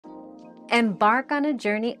Embark on a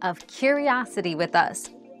journey of curiosity with us.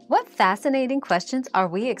 What fascinating questions are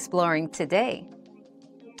we exploring today?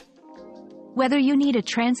 Whether you need a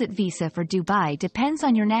transit visa for Dubai depends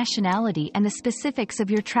on your nationality and the specifics of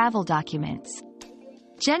your travel documents.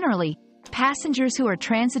 Generally, passengers who are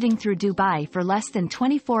transiting through Dubai for less than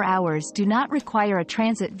 24 hours do not require a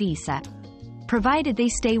transit visa, provided they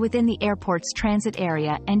stay within the airport's transit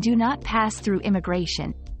area and do not pass through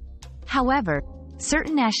immigration. However,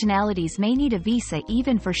 certain nationalities may need a visa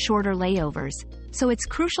even for shorter layovers, so it's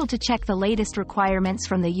crucial to check the latest requirements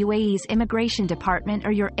from the UAE's immigration department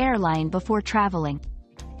or your airline before traveling.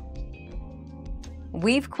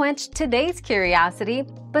 We've quenched today's curiosity,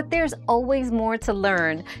 but there's always more to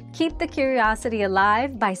learn. Keep the curiosity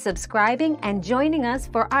alive by subscribing and joining us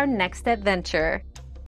for our next adventure.